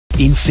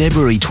In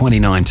February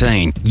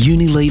 2019,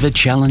 Unilever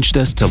challenged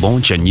us to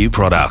launch a new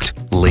product,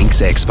 Lynx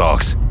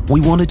Xbox.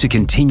 We wanted to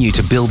continue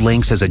to build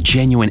Lynx as a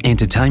genuine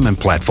entertainment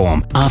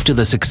platform after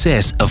the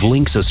success of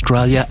Lynx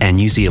Australia and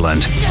New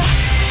Zealand.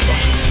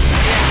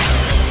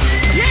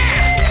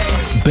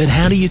 But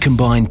how do you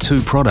combine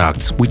two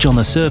products which on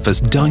the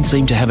surface don't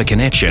seem to have a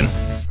connection?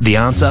 The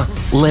answer?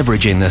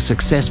 Leveraging the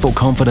successful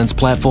confidence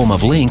platform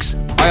of Lynx.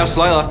 I asked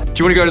Layla,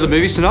 do you want to go to the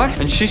movies tonight?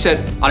 And she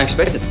said,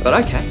 unexpected,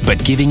 but okay.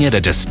 But giving it a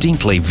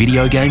distinctly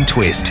video game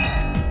twist.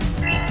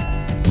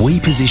 We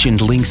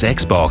positioned Lynx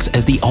Xbox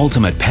as the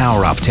ultimate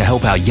power-up to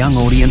help our young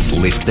audience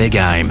lift their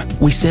game.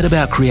 We set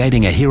about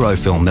creating a hero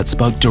film that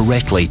spoke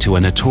directly to a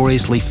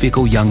notoriously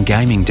fickle young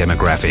gaming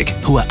demographic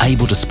who are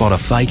able to spot a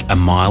fake a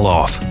mile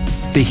off.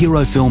 The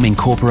hero film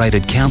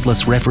incorporated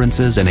countless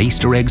references and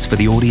Easter eggs for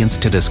the audience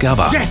to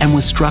discover, and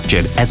was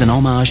structured as an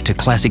homage to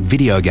classic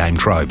video game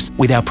tropes,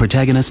 with our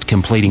protagonist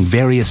completing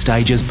various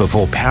stages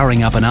before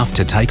powering up enough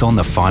to take on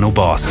the final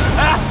boss.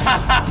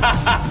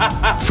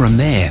 From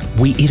there,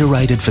 we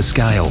iterated for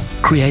scale,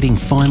 creating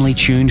finely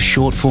tuned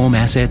short-form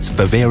assets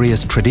for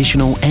various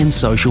traditional and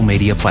social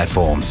media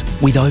platforms.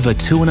 With over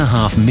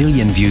 2.5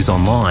 million views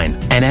online,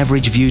 an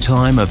average view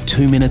time of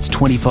 2 minutes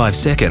 25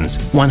 seconds,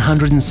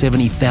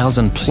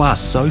 170,000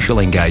 plus social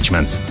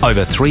engagements,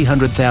 over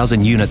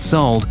 300,000 units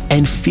sold,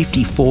 and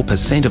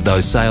 54% of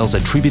those sales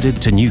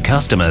attributed to new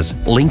customers,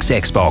 Lynx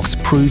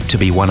Xbox proved to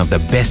be one of the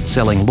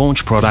best-selling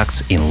launch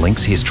products in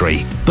Lynx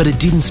history. But it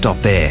didn't stop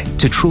there.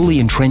 To truly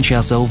entrench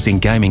ourselves in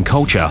gaming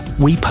culture,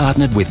 we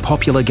partnered with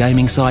popular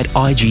gaming site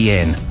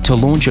IGN to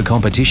launch a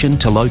competition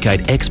to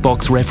locate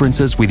Xbox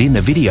references within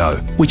the video,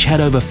 which had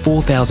over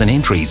 4,000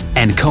 entries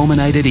and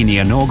culminated in the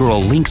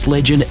inaugural Lynx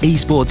Legend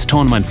esports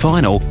tournament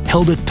final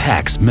held at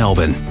PAX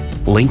Melbourne.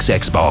 Lynx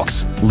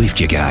Xbox,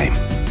 lift your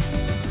game.